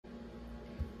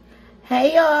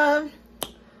Hey y'all,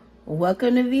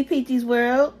 welcome to VeaPeachy's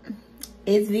world.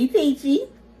 It's VeaPeachy,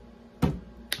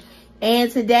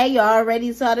 and today you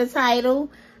already saw the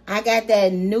title. I got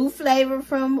that new flavor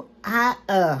from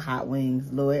Hot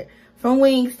Wings, Lord, from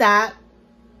Wingstop,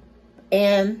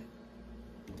 and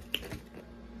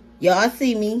y'all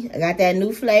see me. I got that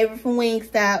new flavor from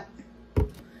Wingstop.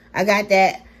 I got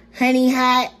that honey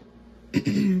hot.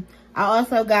 I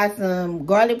also got some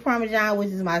garlic parmesan, which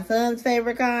is my son's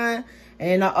favorite kind. And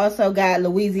then I also got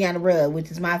Louisiana rub, which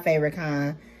is my favorite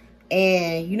kind.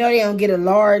 And you know they don't get a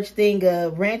large thing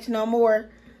of ranch no more.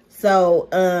 So,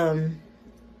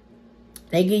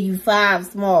 they give you 5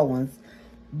 small ones.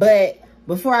 But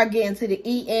before I get into the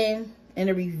eating and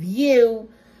the review,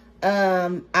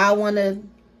 I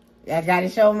gotta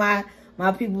show my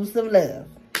people some love.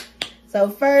 So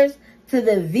first, to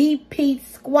the VeaPeachy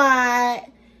squad.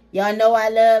 Y'all know I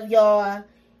love y'all.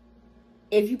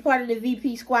 If you part of the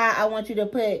VeaPeachy squad, I want you to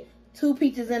put 2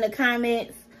 peaches in the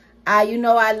comments. You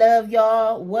know I love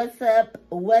y'all. What's up?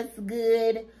 What's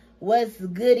good? What's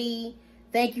goody?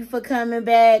 Thank you for coming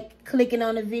back, clicking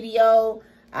on the video.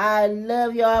 I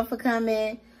love y'all for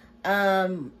coming.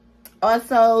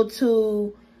 Also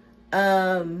to,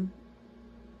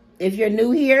 if you're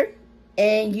new here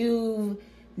and you've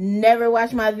never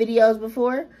watched my videos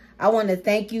before, I want to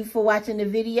thank you for watching the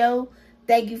video.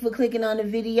 Thank you for clicking on the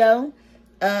video.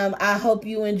 I hope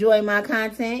you enjoy my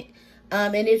content.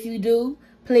 And if you do,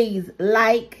 please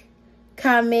like,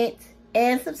 comment,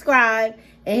 and subscribe.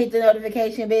 And hit the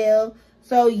notification bell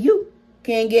so you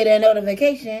can get a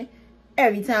notification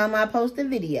every time I post a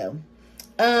video.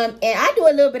 And I do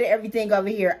a little bit of everything over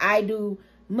here. I do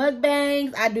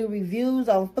mukbangs. I do reviews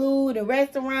on food and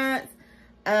restaurants.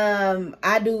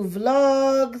 I do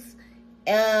vlogs.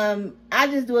 I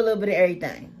just do a little bit of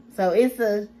everything. So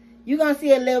you're gonna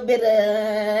see a little bit of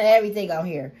everything on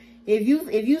here. If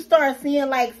you start seeing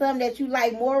like something that you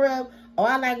like more of, oh,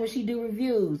 I like when she do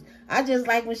reviews. I just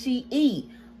like when she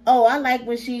eat. Oh, I like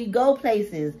when she go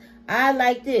places. I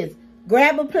like this.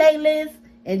 Grab a playlist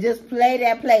and just play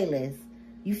that playlist.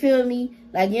 You feel me?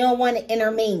 Like you don't want to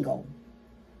intermingle.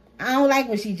 I don't like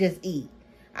when she just eat.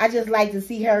 I just like to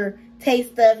see her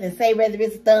taste stuff and say whether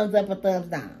it's a thumbs up or thumbs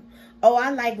down. Oh, I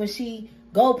like when she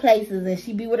go places and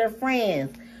she be with her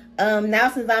friends. Now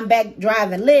since I'm back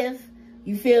driving Lyft,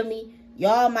 you feel me?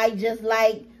 Y'all might just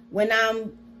like when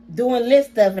I'm doing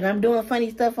Lyft stuff and I'm doing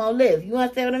funny stuff on Lyft. You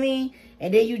understand what I mean?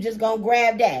 And then you just gonna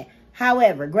grab that.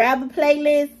 However, grab a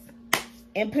playlist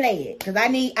and play it. Because I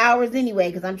need hours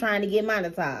anyway because I'm trying to get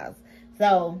monetized.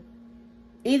 So,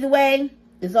 either way,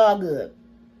 it's all good.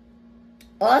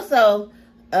 Also,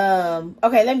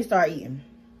 okay, let me start eating.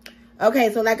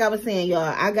 Okay, so like I was saying,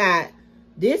 y'all,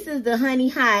 this is the honey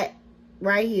hot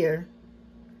right here.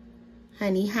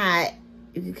 Honey hot.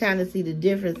 You can kind of see the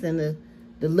difference in the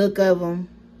look of them.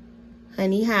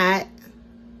 Honey hot.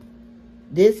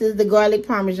 This is the garlic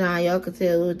parmesan. Y'all can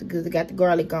tell because it got the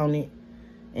garlic on it.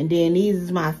 And then these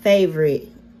is my favorite,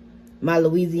 my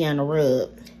Louisiana rub.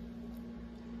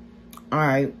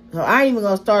 Alright, so I ain't even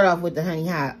going to start off with the honey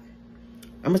hot.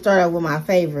 I'm going to start off with my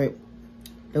favorite,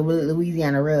 the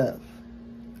Louisiana rub.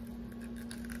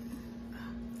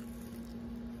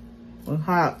 It's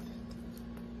hot.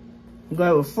 It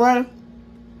was fresh.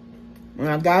 And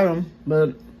I got them, but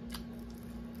it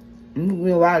took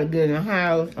me a while to get in the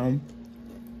house. I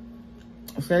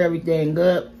set everything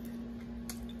up.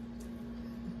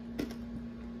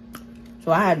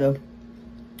 So I had to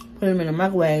put them in the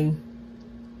microwave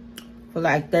for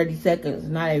like 30 seconds.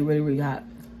 Now they really, really hot.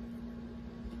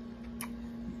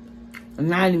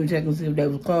 And I didn't even check and see if they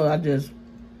was cold.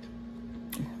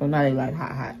 So now they like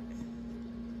hot.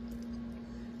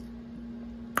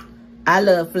 I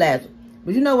love flats.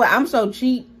 But you know what? I'm so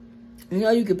cheap. You know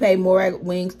you can pay more at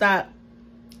Wingstop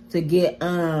to get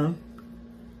all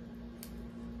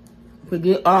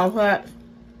flats.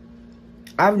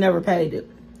 I've never paid it.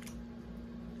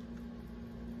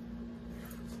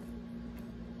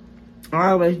 I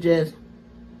always just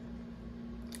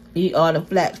eat all the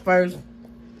flats first.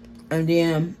 And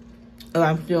then if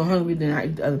I'm still hungry, then I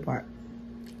eat the other part.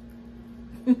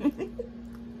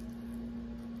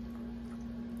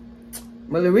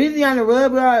 But Louisiana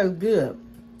rub, y'all, is good.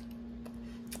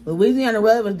 Louisiana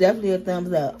rub is definitely a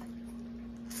thumbs up.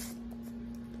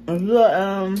 If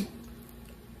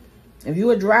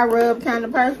you're a dry rub kind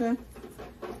of person,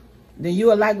 then you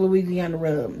will like Louisiana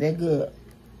rub. They're good.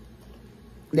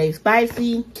 They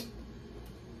spicy,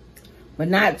 but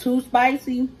not too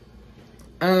spicy.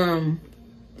 Good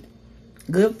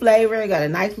flavor. Got a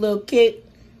nice little kick.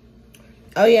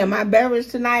 Oh yeah, my beverage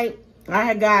tonight, I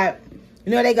had got,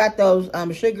 you know they got those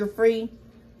sugar-free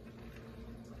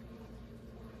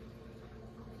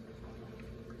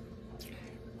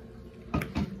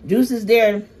Juice is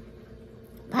there.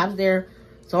 Pop's there.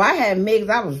 So I had mixed.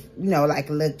 I was, you know, like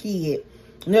a little kid.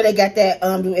 You know, they got that,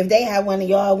 if they have one of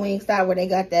y'all Wingstop where they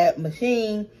got that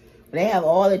machine, where they have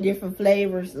all the different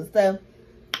flavors and stuff.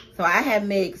 So I had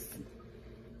mixed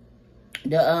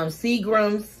the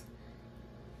Seagram's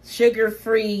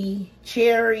sugar-free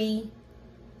cherry,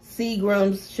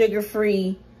 Seagram's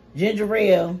sugar-free ginger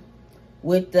ale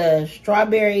with the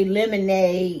strawberry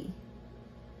lemonade,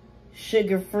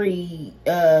 sugar-free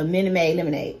Minute Maid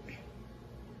lemonade.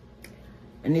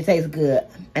 And it tastes good.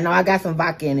 And I got some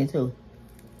vodka in it too.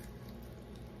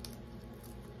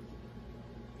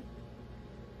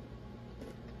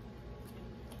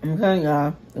 I'm telling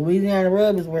y'all, Louisiana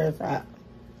rub is where it's at.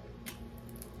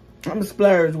 I'm gonna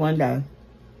splurge one day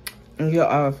and get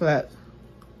all flats.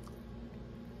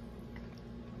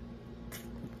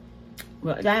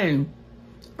 But dang,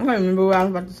 I can't remember what I was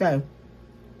about to say.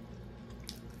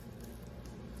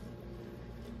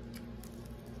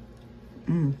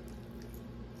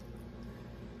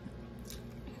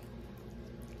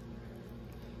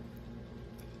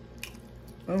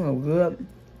 Oh, good.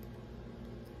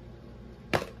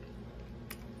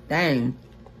 Dang.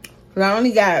 Cause I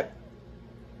only got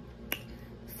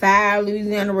 5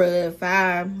 Louisiana Rub,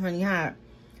 5 Honey Hot,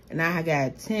 and I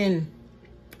got 10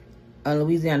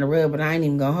 Louisiana Rub, but I ain't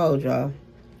even gonna hold y'all.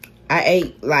 I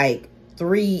ate like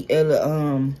 3 of the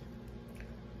how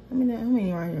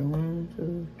many right here? 1,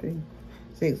 2, 3,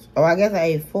 6. Oh, I guess I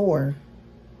ate 4.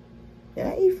 Did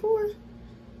I eat 4?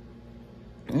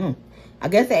 I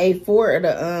guess I ate 4 of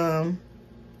the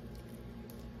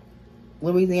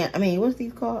Louisiana. What's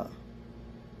these called?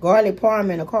 Garlic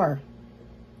parm in a car.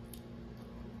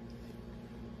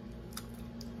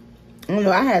 I don't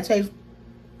know. I had a taste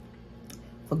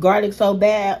for garlic so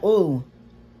bad. Ooh.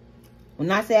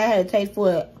 When I say I had a taste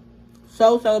for it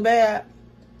so bad,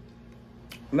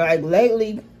 like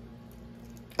lately,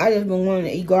 I just been wanting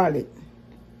to eat garlic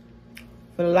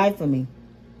for the life of me.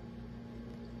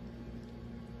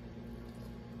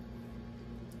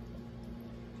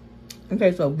 It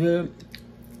tastes so good.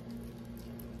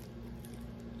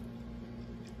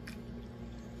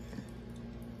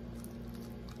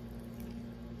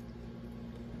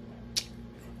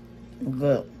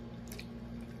 Good.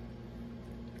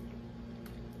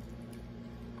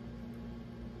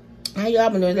 How y'all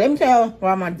been doing? Let me tell you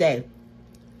about my day.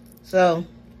 So,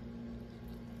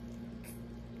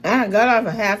 I got off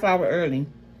a half hour early.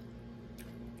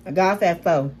 I got off at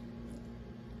 4.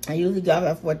 I usually get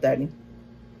off at 4:30.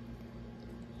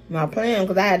 My plan,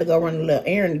 because I had to go run a little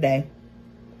errand today,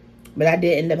 but I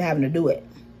did end up having to do it.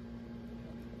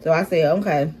 So I said,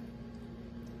 okay.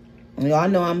 Y'all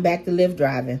know I'm back to Lyft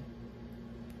driving.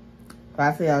 So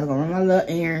I said I was going to run my little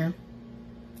errand.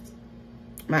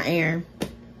 My errand.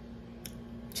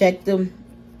 Check the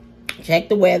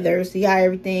weather, see how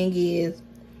everything is.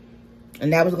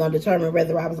 And that was going to determine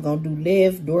whether I was going to do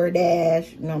Lyft,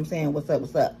 DoorDash, you know what I'm saying? What's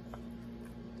up?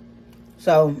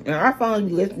 So, and our phones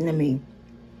be listening to me.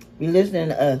 Be listening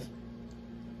to us.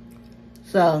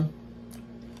 So,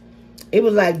 it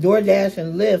was like DoorDash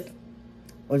and Lyft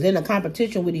was in a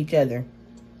competition with each other.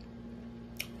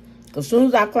 As soon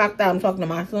as I clocked out, I'm talking to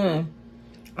my son.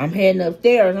 I'm heading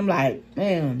upstairs. I'm like,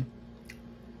 man,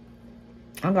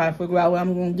 I gotta figure out what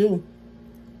I'm gonna do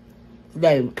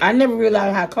today. I never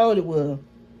realized how cold it was.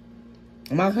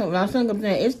 My son kept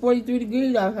saying, it's 43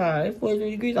 degrees outside. It's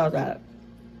 43 degrees outside.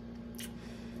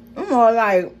 I'm more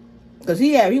like, because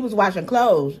he was washing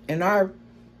clothes. And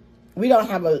we don't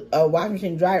have a washing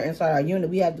machine dryer inside our unit.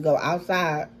 We have to go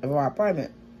outside of our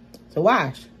apartment to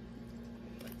wash.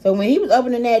 So when he was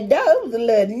opening that door, it was a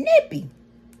little nippy.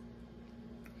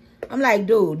 I'm like,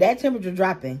 dude, that temperature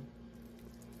dropping.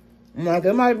 I'm like,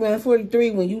 it might have been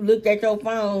 43 when you looked at your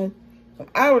phone some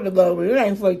hours ago, but it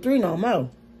ain't 43 no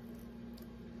more.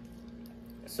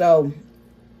 So,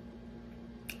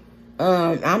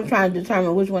 I'm trying to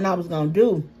determine which one I was going to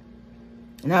do.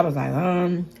 And I was like,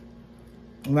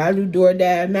 if I do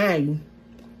DoorDash now,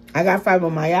 I got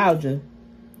fibromyalgia.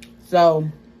 So,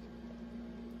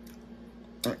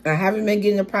 I haven't been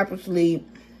getting the proper sleep.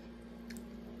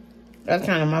 That's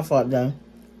kind of my fault, though.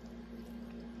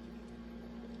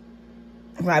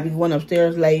 I be going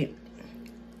upstairs late.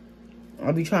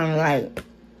 I'll be trying to, like,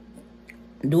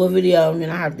 do a video, and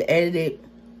then I have to edit it.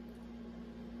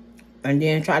 And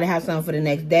then try to have something for the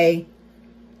next day.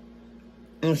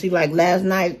 And see, like, last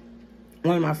night,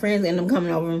 one of my friends ended up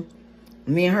coming over.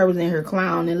 Me and her was in here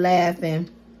clowning,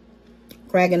 laughing,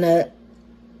 cracking up.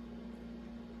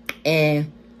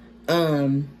 And,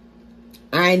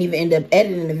 I didn't even end up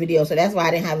editing the video, so that's why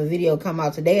I didn't have a video come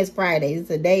out. Today is Friday.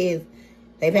 Today is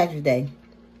VeaPeachy Day.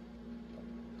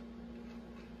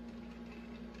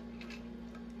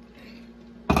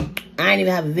 I didn't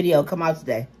even have a video come out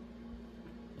today.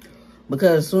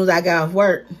 Because as soon as I got off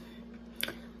work,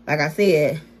 like I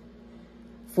said,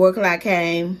 4 o'clock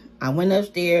came. I went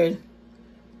upstairs,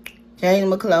 changed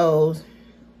my clothes,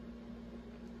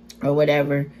 or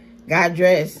whatever, got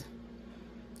dressed.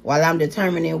 While I'm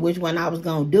determining which one I was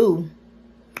going to do,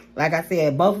 like I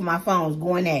said, both of my phones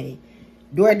going at it.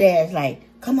 DoorDash like,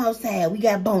 come outside, we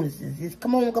got bonuses. Just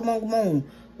come on, come on, come on.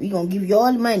 We going to give you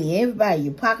all the money. Everybody,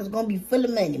 your pocket's going to be full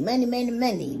of money. Money, money,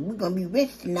 money. We're going to be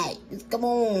rich tonight. Just come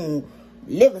on,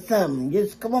 live or something.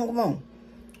 Just come on, come on.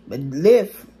 But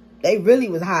Lyft, they really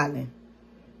was hollering.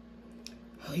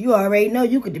 You already know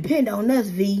you could depend on us,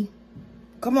 V.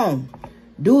 Come on.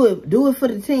 Do it for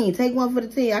the team. Take one for the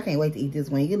team. I can't wait to eat this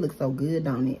wing. It looks so good,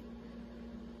 don't it?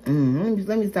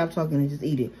 Let me stop talking and just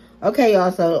eat it. Okay,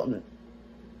 y'all. So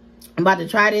I'm about to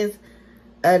try this.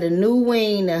 The new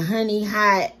wing, the honey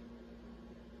hot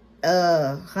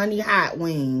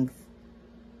wings.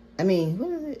 I mean,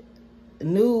 what is it?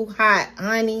 New hot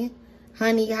honey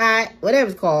hot,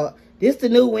 whatever it's called. This the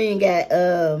new wing at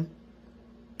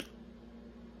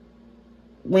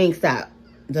Wingstop.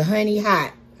 The honey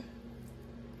hot.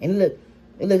 And look,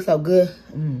 it looks so good.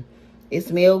 It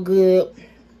smells good.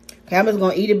 Okay, I'm just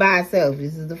going to eat it by itself.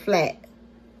 This is the flat.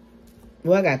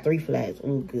 Well, I got 3 flats.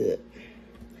 Oh, good.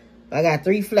 I got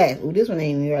 3 flats. Oh, this one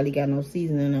ain't really got no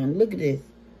seasoning on it. Look at this.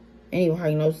 Ain't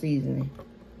hardly no seasoning.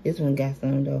 This one got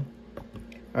some, though.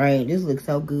 All right, this looks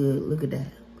so good. Look at that.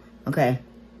 Okay,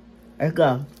 let's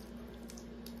go.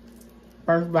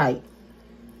 First bite.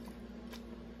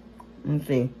 Let's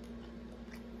see.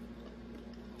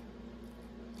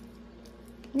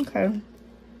 Okay.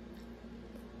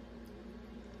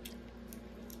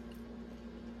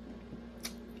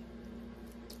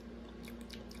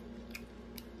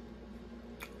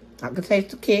 I can taste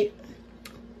the kick.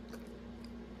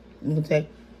 You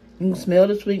can smell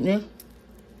the sweetness.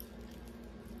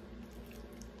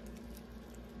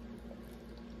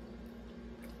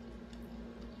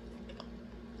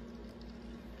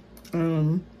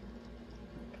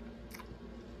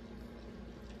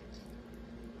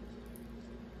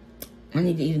 I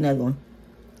need to eat another one.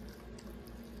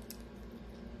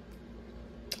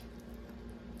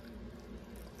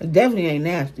 It definitely ain't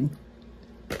nasty.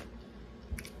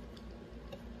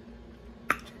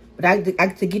 But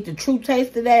to get the true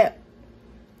taste of that,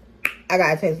 I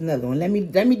gotta taste another one. Let me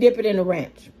dip it in the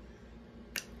ranch.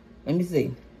 Let me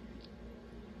see.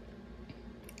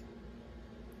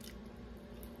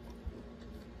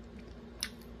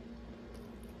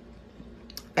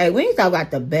 Hey, Wingstop got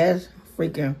the best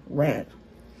freaking ranch.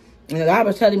 And the guy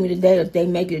was telling me today that they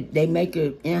make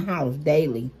it in-house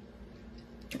daily.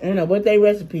 I don't know what their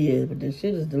recipe is, but this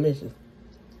shit is delicious.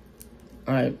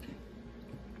 Alright.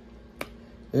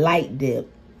 Light dip.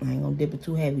 I ain't gonna dip it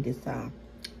too heavy this time.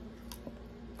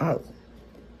 Oh.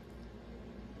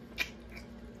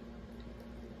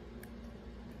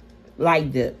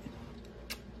 Light dip.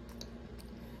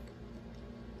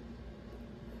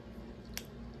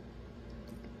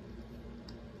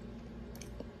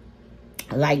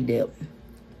 Light dip.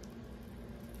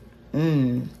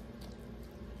 You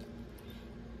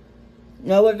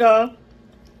know what, y'all?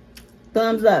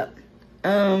 Thumbs up.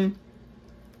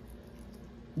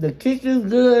 The kick is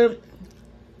good.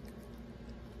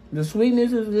 The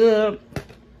sweetness is good.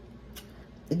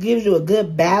 It gives you a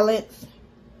good balance.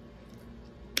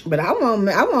 But I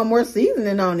want more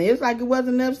seasoning on it. It's like it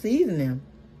wasn't enough seasoning.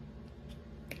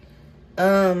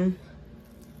 I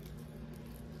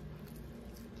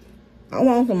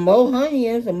want some more honey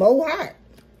and some more hot.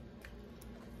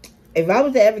 If I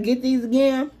was to ever get these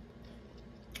again,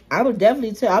 I would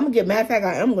definitely tell. I'm gonna get. Matter of fact,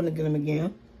 I am gonna get them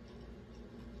again.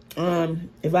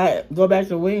 If I go back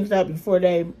to Wingstop before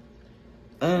they,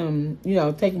 you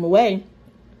know, take them away,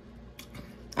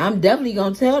 I'm definitely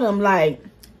gonna tell them, like,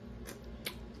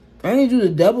 I need you to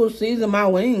double season my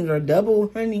wings or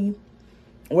double honey,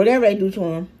 whatever they do to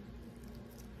them,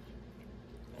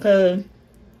 cause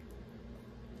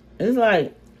it's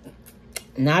like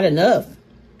not enough.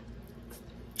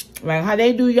 Like how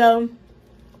they do your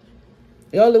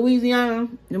Louisiana,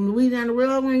 them Louisiana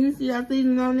real ones, you see that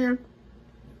seasoning on there?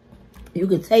 You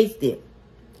can taste it.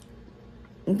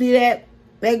 You see that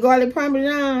garlic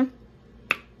parmesan?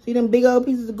 See them big old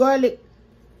pieces of garlic?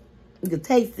 You can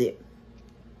taste it.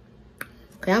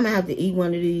 Okay, I'm gonna have to eat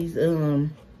one of these,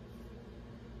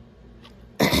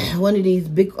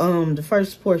 big, the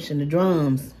first portion, the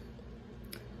drums,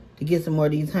 to get some more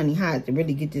of these honey hots to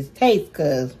really get this taste,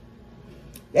 cause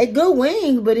they good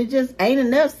wings, but it just ain't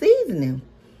enough seasoning.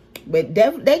 But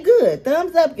they good.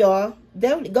 Thumbs up, y'all.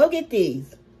 Definitely go get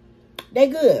these. They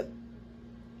good.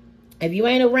 If you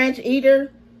ain't a ranch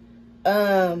eater,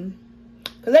 Cause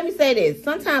let me say this.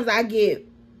 Sometimes I get,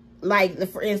 like,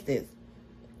 for instance,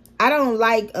 I don't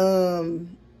like,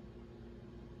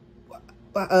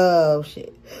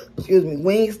 shit. Excuse me.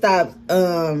 Wingstop's,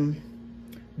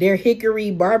 their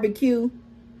hickory barbecue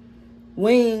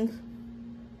wings,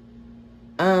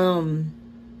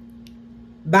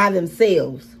 by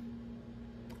themselves.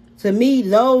 To me,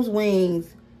 those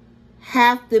wings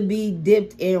have to be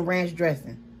dipped in ranch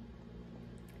dressing.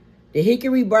 The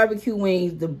hickory barbecue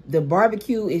wings, the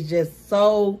barbecue is just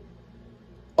so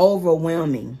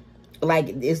overwhelming. Like,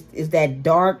 it's that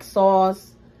dark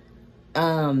sauce.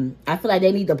 I feel like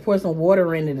they need to pour some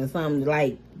water in it or something to,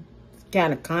 like,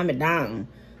 kind of calm it down.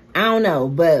 I don't know,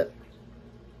 but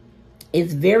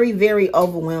it's very, very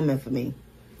overwhelming for me.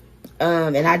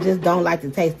 And I just don't like the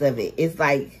taste of it. It's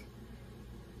like,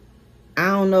 I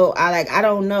don't know. I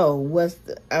don't know what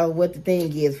the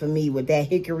thing is for me with that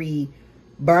hickory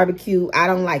barbecue. I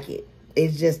don't like it.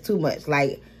 It's just too much.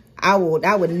 Like, I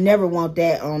would never want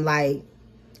that on, like,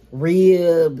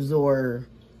 ribs or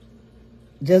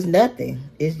just nothing.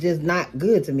 It's just not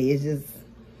good to me.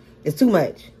 It's too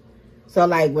much. So,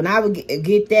 like, when I would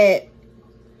get that,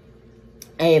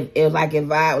 and it was like, if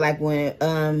I, like, when,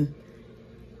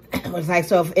 it was like,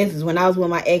 so for instance, when I was with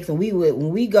my ex and when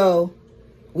we go,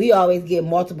 we always get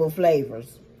multiple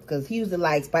flavors. Because he used to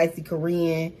like spicy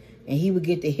Korean and he would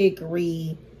get the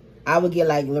hickory. I would get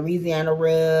like Louisiana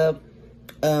rub,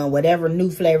 whatever new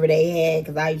flavor they had.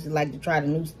 Because I used to like to try the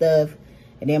new stuff.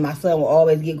 And then my son would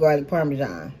always get garlic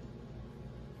parmesan.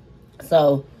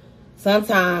 So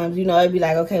sometimes, you know, it'd be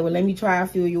like, okay, well, let me try a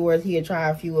few of yours. He'll try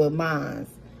a few of mine.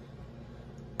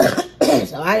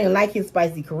 So I didn't like his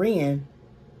spicy Korean.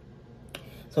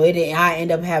 So I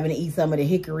end up having to eat some of the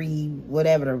hickory,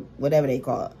 whatever they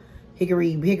call it,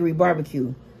 hickory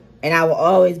barbecue, and I will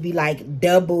always be like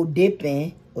double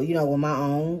dipping, or you know, with my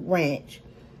own ranch,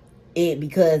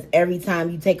 because every time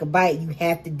you take a bite, you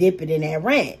have to dip it in that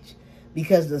ranch,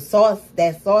 because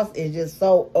that sauce is just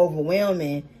so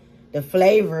overwhelming. The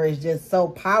flavor is just so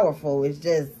powerful. It's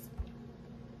just,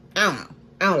 I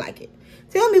don't like it.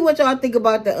 Tell me what y'all think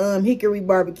about the hickory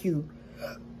barbecue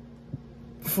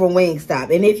from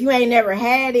Wingstop. And if you ain't never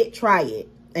had it, try it.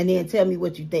 And then tell me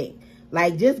what you think.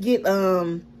 Like, just get,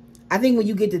 I think when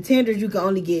you get the tenders, you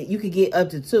could get up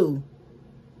to 2.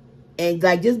 And,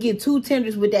 like, just get 2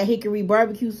 tenders with that hickory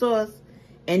barbecue sauce.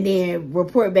 And then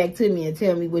report back to me and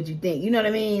tell me what you think. You know what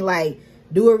I mean? Like,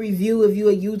 do a review if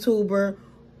you're a YouTuber.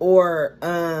 Or,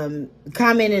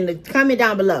 comment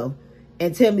down below.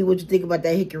 And tell me what you think about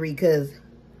that hickory. Because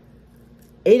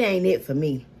it ain't it for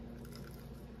me.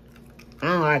 I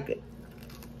don't like it.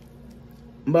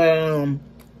 But,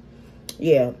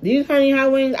 yeah. These honey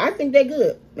hot wings, I think they're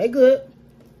good. They're good.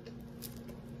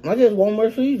 I just want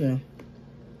more season.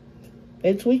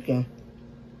 They tweaking.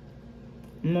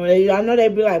 I know they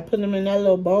be like putting them in that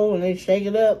little bowl and they shake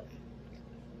it up.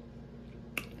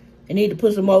 They need to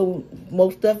put some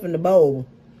more stuff in the bowl.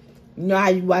 You know how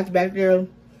you watch back there and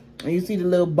you see the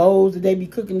little bowls that they be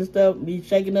cooking the stuff, be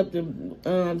shaking up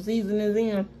the seasonings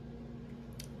in.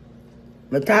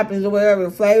 The toppings or whatever,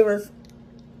 the flavors.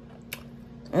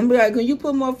 I'm be like, can you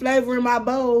put more flavor in my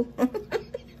bowl? I'm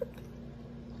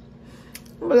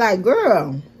be like,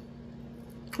 girl.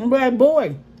 I'm be like,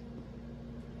 boy.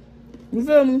 You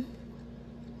feel me?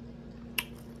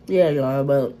 Yeah, y'all,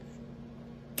 but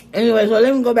anyway, so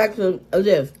let me go back to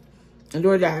Lyft and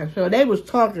DoorDash. So they was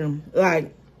talking,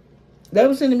 like, they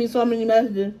were sending me so many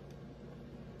messages.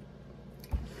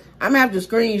 I'm gonna have to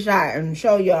screenshot and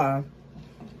show y'all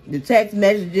the text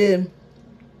messages.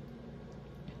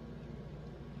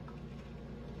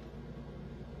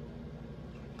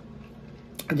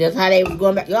 Just how they was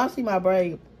going back. Y'all see my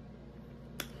braid?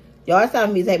 Y'all saw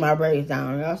me take my braids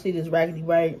down. Y'all see this raggedy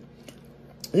braid?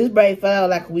 This braid fell out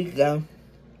like a week ago.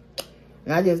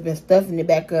 And I just been stuffing it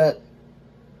back up.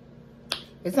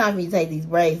 It's time for me to take these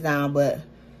braids down, but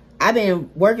I've been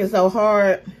working so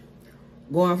hard,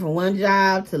 going from one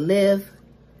job to Lyft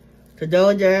to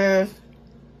DoorDash.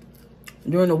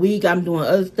 During the week, I'm doing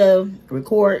other stuff,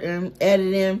 recording,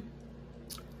 editing.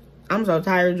 I'm so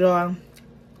tired, y'all.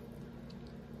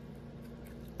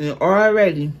 And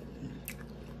already,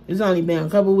 it's only been a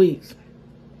couple weeks.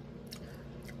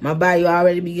 My body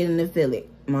already beginning to feel it.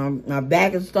 My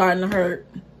back is starting to hurt.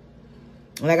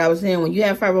 Like I was saying, when you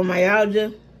have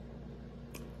fibromyalgia,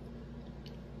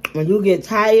 when you get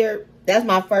tired, that's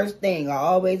my first thing. I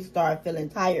always start feeling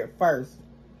tired first.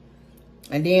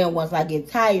 And then once I get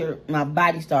tired, my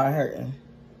body start hurting.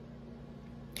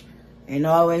 And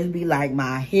always be like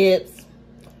my hips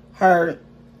hurt.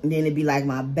 And then it'd be like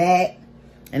my back.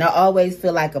 And I always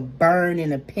feel like a burn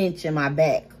and a pinch in my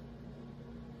back.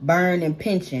 burn and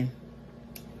pinching.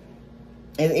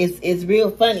 It's real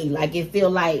funny. Like, it feel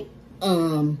like,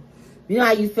 you know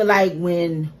how you feel like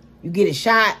when you get a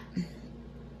shot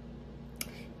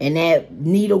and that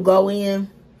needle go in?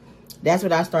 That's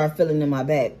what I started feeling in my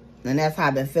back. And that's how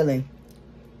I've been feeling.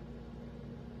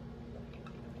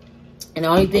 And the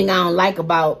only thing I don't like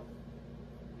about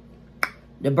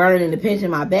the burn and the pinch in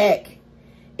my back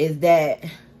is that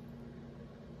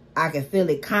I can feel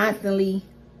it constantly.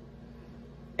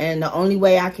 And the only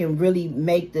way I can really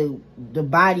make the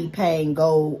body pain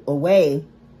go away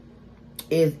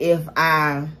is if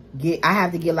I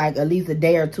have to get like at least a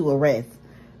day or two of rest.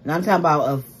 And I'm talking about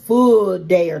a full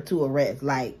day or two of rest.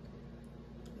 Like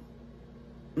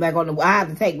I have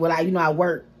to take, well, I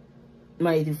work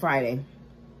Monday through Friday.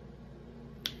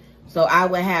 So I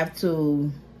would have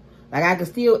to, like, I could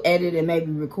still edit and maybe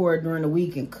record during the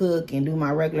week and cook and do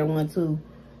my regular one too.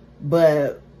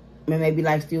 But maybe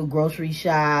like still grocery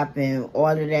shop and all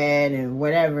of that and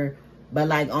whatever. But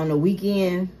like on the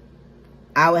weekend,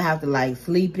 I would have to like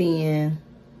sleep in,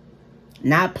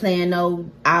 not plan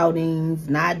no outings,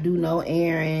 not do no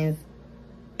errands,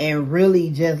 and really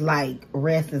just like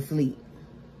rest and sleep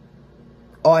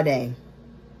all day.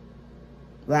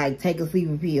 Like take a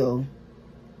sleeping pill.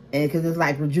 And because it's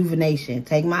like rejuvenation.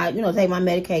 Take my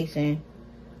medication.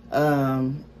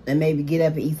 And maybe get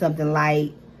up and eat something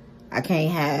light. I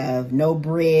can't have no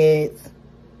breads,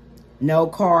 no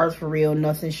carbs for real,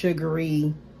 nothing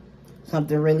sugary,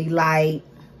 something really light.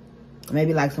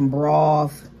 Maybe like some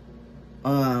broth,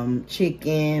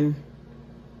 chicken,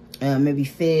 maybe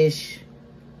fish.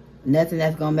 Nothing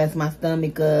that's gonna mess my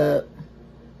stomach up.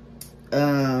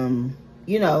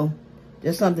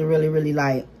 Just something really, really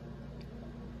light.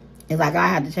 It's like I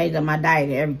had to change up my diet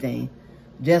and everything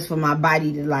just for my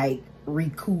body to like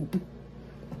recoup.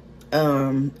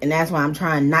 And that's why I'm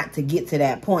trying not to get to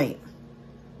that point.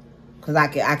 Cause I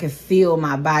can feel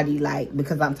my body like,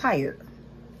 because I'm tired.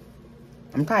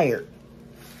 I'm tired.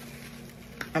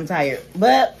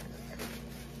 But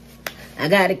I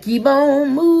gotta keep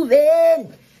on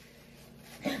moving.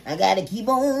 I gotta keep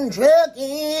on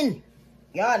trucking.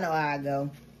 Y'all know how I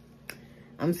go.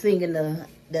 I'm singing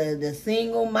the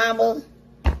single mama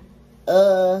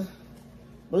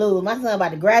blues. My son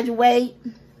about to graduate.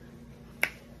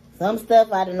 Some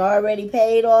stuff I done already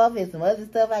paid off, and some other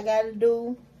stuff I gotta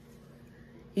do.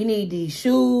 He need these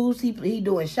shoes. He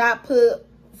doing shot put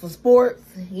for sports.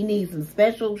 He needs some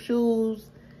special shoes.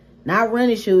 Not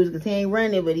running shoes, because he ain't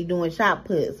running, but he doing shot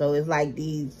put. So it's like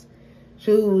these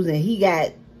shoes, and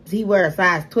he wear a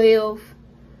size 12.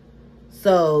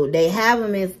 So they have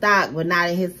them in stock, but not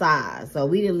in his size. So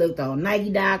we done looked on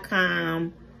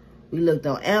Nike.com. We looked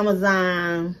on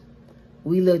Amazon.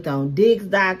 We looked on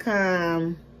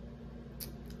Dix.com.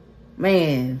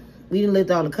 Man, we done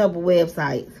looked on a couple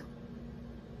websites.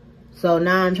 So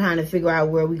now I'm trying to figure out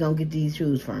where we gonna get these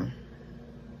shoes from.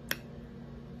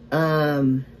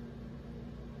 Then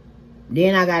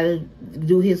I gotta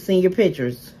do his senior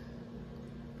pictures.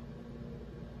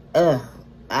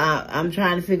 I'm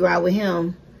trying to figure out with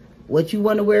him what you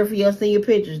want to wear for your senior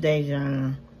pictures,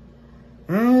 Dejan.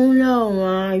 I don't know,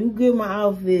 man. You get my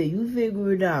outfit. You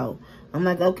figure it out. I'm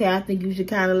like, okay, I think you should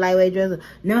kind of lightweight dress up.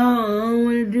 No, I don't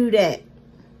want to do that.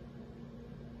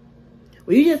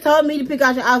 Well, you just told me to pick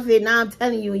out your outfit. Now I'm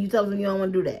telling you, and you told me you don't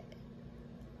want to do that.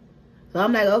 So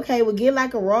I'm like, okay, well, get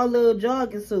like a raw little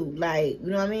jogging suit. Like,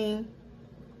 you know what I mean?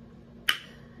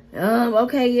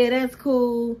 Okay, yeah, that's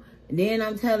cool. And then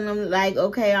I'm telling them, like,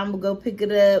 okay, I'm going to go pick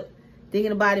it up,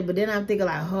 thinking about it. But then I'm thinking,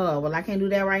 like, well, I can't do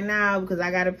that right now because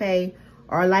I got to pay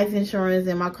our life insurance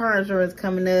and my car insurance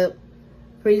coming up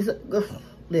pretty soon.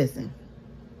 Listen,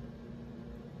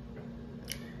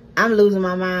 I'm losing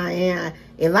my mind. And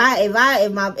if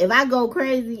I go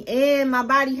crazy and my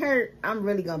body hurt, I'm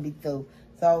really going to be through.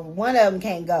 So one of them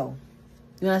can't go.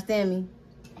 You understand me?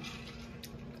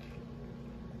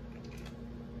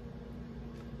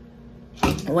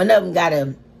 One of them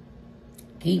gotta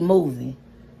keep moving.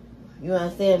 You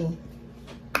understand me?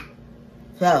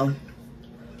 So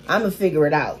I'm gonna figure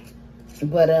it out.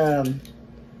 But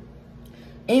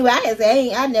anyway, I can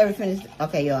say I never finished.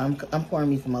 Okay, y'all, I'm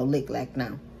pouring me some more lick-lack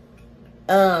now.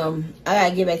 I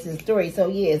gotta get back to the story. So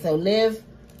yeah, so Lyft,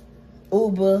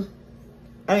 Uber.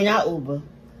 I mean not Uber.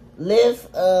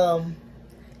 Lyft.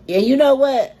 Yeah, you know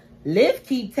what? Lyft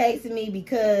keep texting me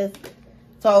because.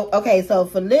 So, okay, so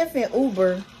for Lyft and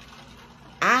Uber,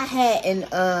 I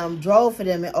hadn't drove for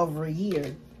them in over a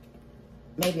year.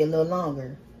 Maybe a little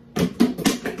longer. I'm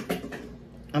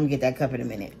going to get that cup in a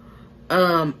minute.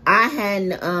 I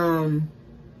hadn't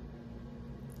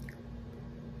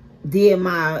did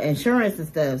my insurance and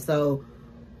stuff. So,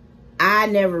 I I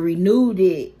never renewed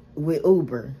it with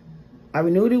Uber. I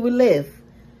renewed it with Lyft.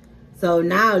 So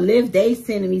now Lyft, they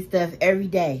sending me stuff every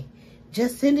day.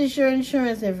 Just send us your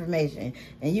insurance information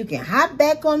and you can hop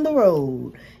back on the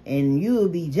road and you will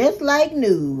be just like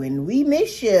new and we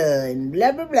miss you and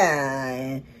blah, blah, blah.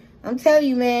 And I'm telling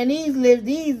you, man,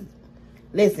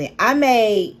 listen, I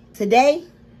made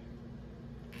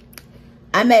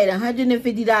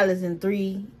 $150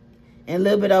 in a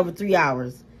little bit over 3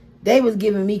 hours. They was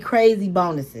giving me crazy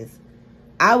bonuses.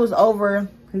 I was over,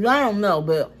 I don't know,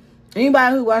 but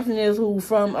anybody who watching this who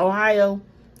from Ohio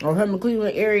or from the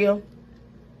Cleveland area,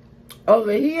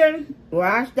 over here where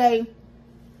I stay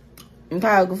in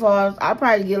Cuyahoga Falls, I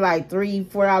probably get like $3,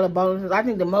 $4 bonuses. I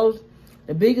think the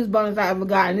biggest bonus I ever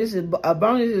got, and this is a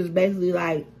bonus, is basically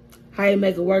like how you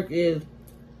make it work is,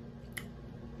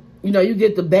 you know, you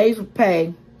get the base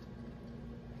pay,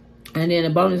 and then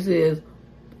the bonus is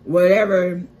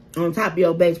whatever on top of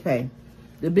your base pay.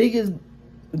 The biggest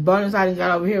bonus I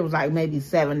got over here was like maybe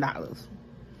 $7,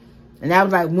 and that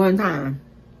was like one time.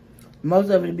 Most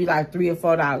of it would be like $3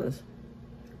 or $4.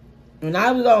 When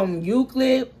I was on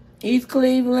Euclid, East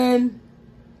Cleveland,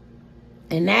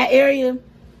 in that area,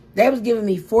 they was giving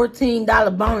me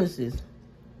 $14 bonuses,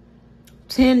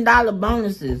 $10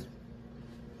 bonuses.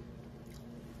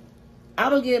 I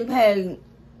was getting paid,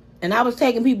 and I was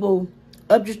taking people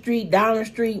up the street, down the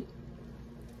street.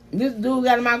 This dude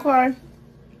got in my car.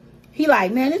 He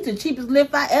like, man, this is the cheapest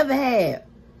Lyft I ever had.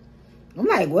 I'm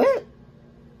like, what?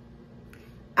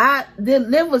 The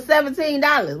Lyft was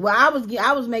 $17. Well, I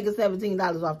was making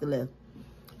 $17 off the Lyft.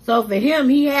 So for him,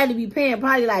 he had to be paying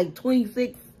probably like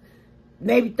 $26,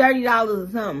 maybe $30 or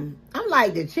something. I'm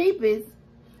like, the cheapest?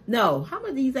 No. How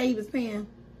much did he say he was paying?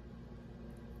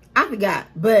 I forgot.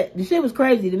 But the shit was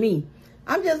crazy to me.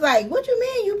 I'm just like, what you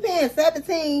mean you paying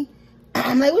 $17?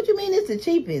 I'm like, what you mean it's the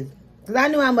cheapest? Because I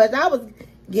knew how much I was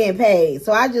getting paid.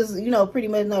 So I just, you know, pretty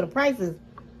much know the prices.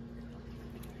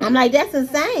 I'm like, that's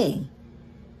insane.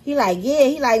 He like, yeah.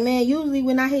 He like, man, usually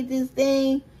when I hit this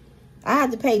thing, I have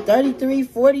to pay $33,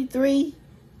 $43.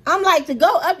 I'm like, to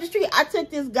go up the street, I took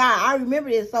this guy. I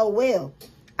remember this so well.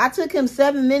 I took him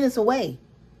 7 minutes away.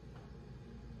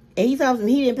 And he told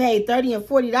me he didn't pay $30 and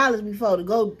 $40 before to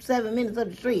go 7 minutes up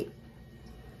the street.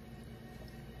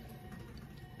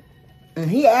 And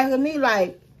he asking me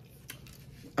like,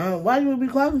 why you be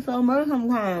costing so much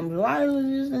sometimes? Why is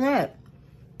this and that?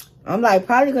 I'm like,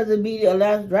 probably because it'd be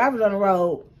less drivers on the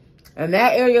road. And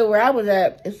that area where I was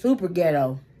at is super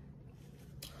ghetto.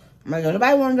 I'm like,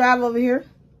 nobody want to drive over here?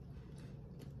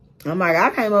 I'm like, I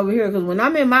came over here because when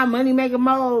I'm in my money-making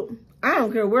mode, I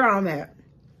don't care where I'm at.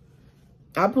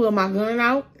 I pull my gun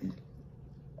out.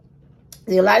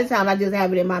 See, a lot of times I just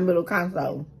have it in my middle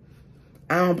console.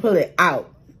 I don't pull it out.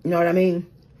 You know what I mean?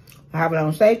 I have it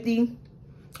on safety.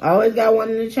 I always got one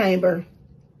in the chamber.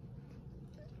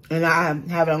 And I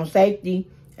have it on safety.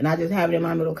 And I just have it in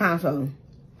my middle console.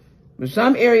 But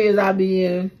some areas I be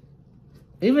in,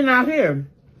 even out here,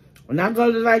 when I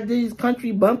go to like these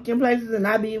country bumpkin places and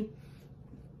I be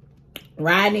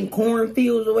riding in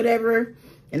cornfields or whatever,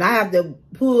 and I have to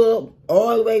pull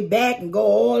all the way back and go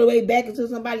all the way back into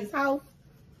somebody's house,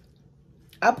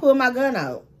 I pull my gun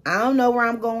out. I don't know where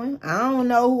I'm going. I don't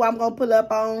know who I'm going to pull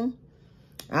up on.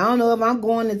 I don't know if I'm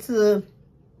going into,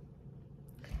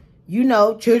 you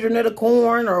know, Children of the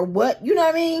Corn or what. You know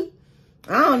what I mean?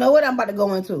 I don't know what I'm about to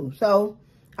go into. So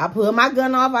I pull my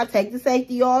gun off. I take the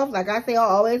safety off. Like I say, I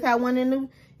always have one in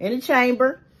the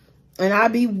chamber. And I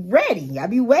be ready. I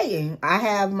be waiting. I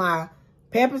have my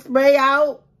pepper spray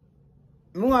out.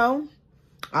 You know,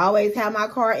 I always have my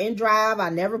car in drive. I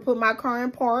never put my car in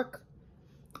park.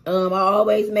 I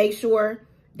always make sure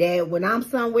that when I'm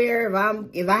somewhere,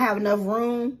 if I have enough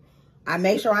room, I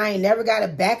make sure I ain't never got to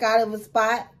back out of a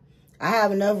spot. I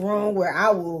have enough room where I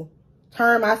will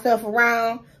turn myself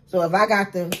around. So if I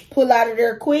got to pull out of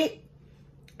there quick,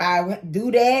 I do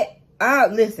that.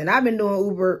 Listen, I've been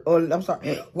doing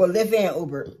Lyft and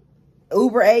Uber.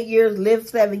 Uber 8 years, Lyft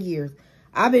 7 years.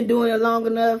 I've been doing it long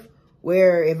enough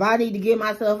where if I need to get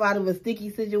myself out of a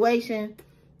sticky situation,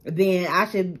 then I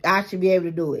should be able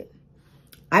to do it.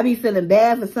 I be feeling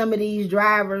bad for some of these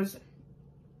drivers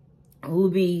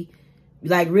who be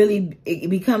like really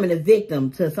becoming a victim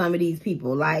to some of these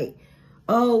people. Like,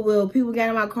 oh, well, people got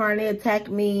in my car and they attacked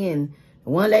me. And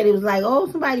one lady was like,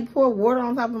 oh, somebody poured water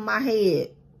on top of my head.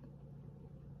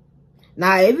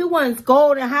 Now, if it wasn't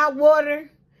scalding hot water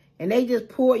and they just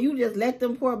you just let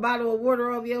them pour a bottle of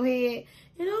water over your head,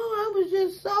 you know, I was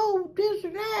just so this or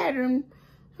that. And,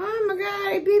 oh, my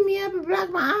God, they beat me up and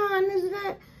blocked my eye and this and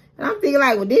that. And I'm thinking,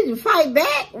 like, well, did you fight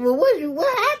back? Well,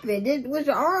 what happened? Was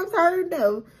your arms hurt?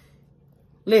 No.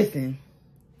 listen,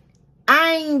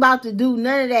 I ain't about to do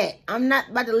none of that. I'm not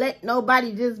about to let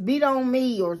nobody just beat on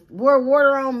me or pour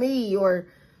water on me or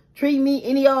treat me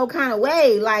any old kind of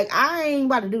way. Like, I ain't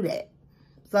about to do that.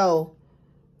 So,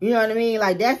 you know what I mean?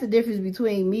 Like, that's the difference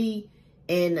between me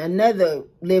and another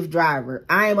Lyft driver.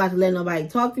 I ain't about to let nobody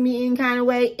talk to me any kind of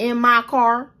way in my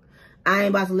car. I ain't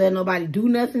about to let nobody do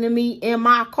nothing to me in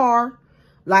my car.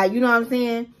 Like, you know what I'm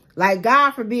saying? Like,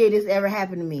 God forbid this ever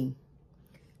happened to me.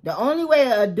 The only way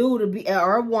a dude to be,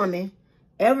 or a woman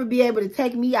ever be able to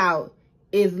take me out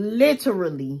is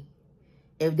literally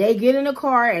if they get in the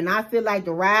car and I feel like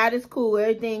the ride is cool,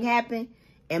 everything happened,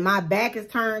 and my back is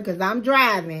turned because I'm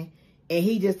driving, and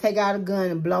he just take out a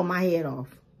gun and blow my head off.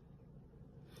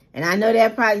 And I know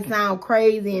that probably sound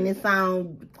crazy and it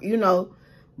sound, you know,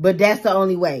 but that's the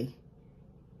only way.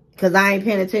 Because I ain't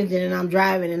paying attention and I'm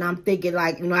driving and I'm thinking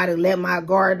like, you know, I done let my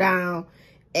guard down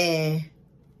and,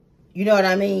 you know what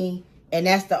I mean? And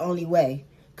that's the only way.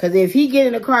 Because if he get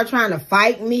in the car trying to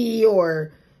fight me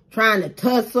or trying to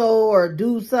tussle or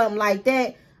do something like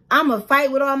that, I'm going to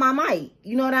fight with all my might.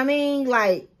 You know what I mean?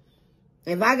 Like,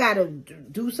 if I got to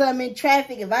do something in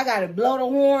traffic, if I got to blow the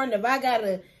horn, if I got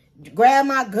to grab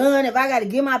my gun, if I got to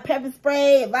get my pepper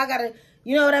spray, if I got to,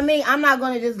 you know what I mean? I'm not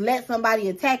going to just let somebody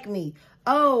attack me.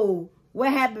 Oh,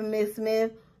 what happened, Miss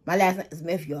Smith? My last name is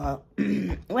Smith, y'all.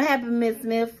 What happened, Miss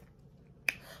Smith?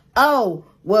 Oh,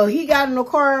 well, he got in the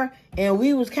car and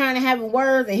we was kind of having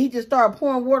words and he just started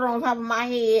pouring water on top of my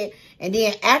head. And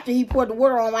then after he poured the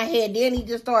water on my head, then he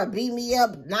just started beating me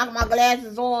up, knocking my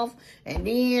glasses off. And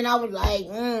then I was like,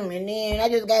 and then I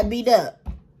just got beat up.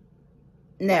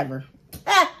 Never.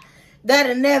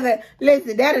 That'll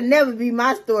never be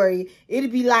my story. It'll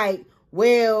be like,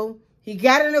 well, he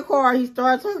got in the car, he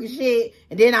started talking shit,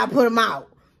 and then I put him out.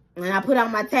 And I put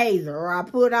out my taser, or I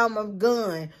put out my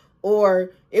gun,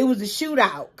 or it was a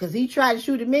shootout, because he tried to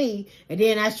shoot at me, and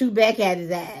then I shoot back at his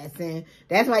ass. And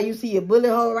that's why you see a bullet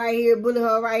hole right here, bullet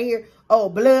hole right here. Oh,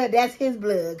 blood, that's his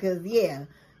blood, because, yeah.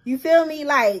 You feel me?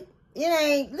 Like, it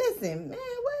ain't, listen, man,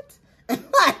 what?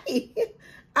 Like,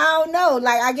 I don't know.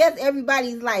 Like, I guess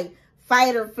everybody's, like,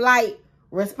 fight or flight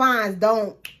response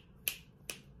don't,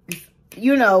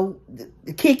 you know,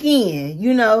 kick in,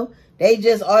 you know. They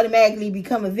just automatically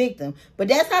become a victim. But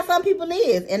that's how some people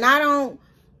is. And I don't,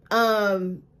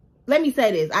 let me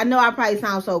say this. I know I probably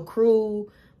sound so cruel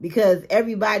because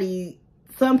everybody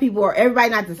not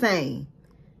the same.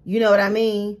 You know what I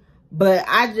mean? But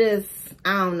I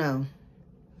don't know.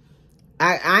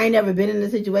 I ain't never been in a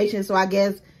situation, so I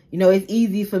guess, you know, it's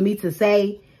easy for me to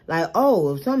say, like,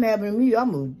 oh, if something happened to me,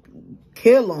 I'm going to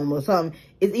kill them or something.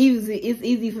 It's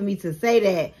easy for me to say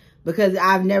that because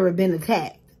I've never been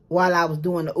attacked while I was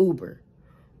doing the Uber.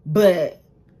 But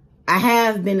I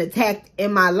have been attacked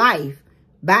in my life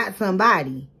by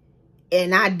somebody.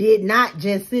 And I did not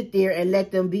just sit there and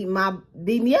let them beat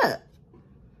me up.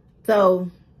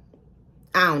 So,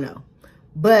 I don't know.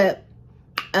 But,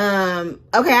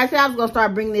 okay, I said I was going to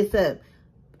start bringing this up.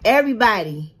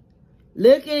 Everybody,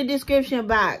 look in the description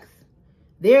box.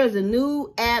 There's a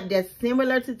new app that's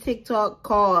similar to TikTok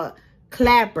called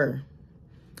Clapper.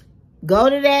 Go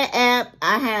to that app.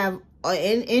 I have,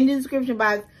 in the description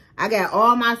box, I got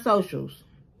all my socials.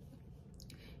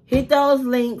 Hit those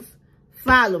links.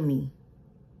 Follow me.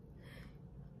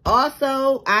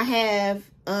 Also, I have,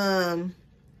 I'm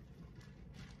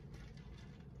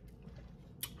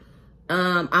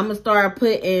going to start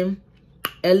putting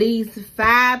at least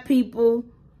 5 people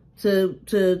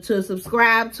to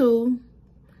subscribe to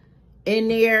in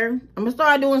there. I'm going to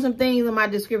start doing some things in my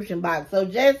description box. So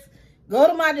just go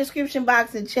to my description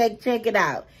box and check it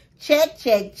out.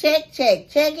 Checking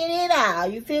it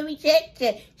out. You feel me?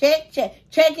 Checking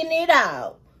it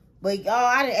out. But y'all,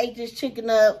 I done ate this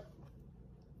chicken up.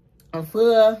 I'm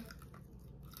full.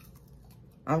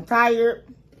 I'm tired.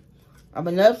 I've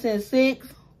been up since 6.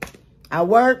 I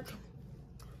worked.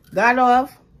 Got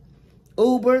off.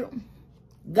 Ubered.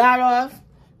 Got off.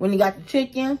 When he got the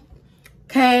chicken.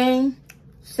 Came.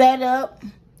 Set up.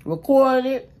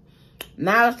 Recorded.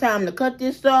 Now it's time to cut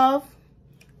this off.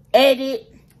 Edit.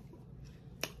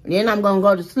 Then I'm going to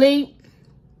go to sleep.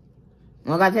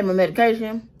 I got to take my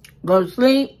medication. Go to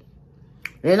sleep.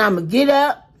 Then I'm going to get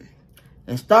up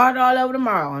and start all over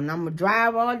tomorrow. And I'm going to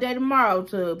drive all day tomorrow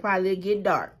till probably get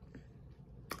dark.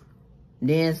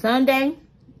 Then Sunday,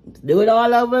 do it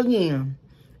all over again.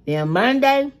 Then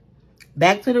Monday,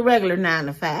 back to the regular 9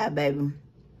 to 5, baby.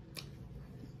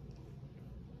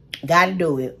 Gotta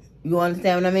do it. You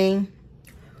understand what I mean?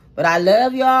 But I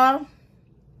love y'all.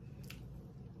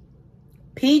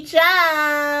 Peace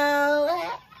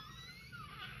out.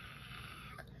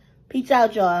 Peace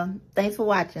out, y'all. Thanks for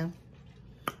watching.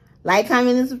 Like,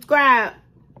 comment, and subscribe.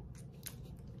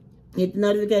 Hit the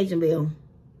notification bell.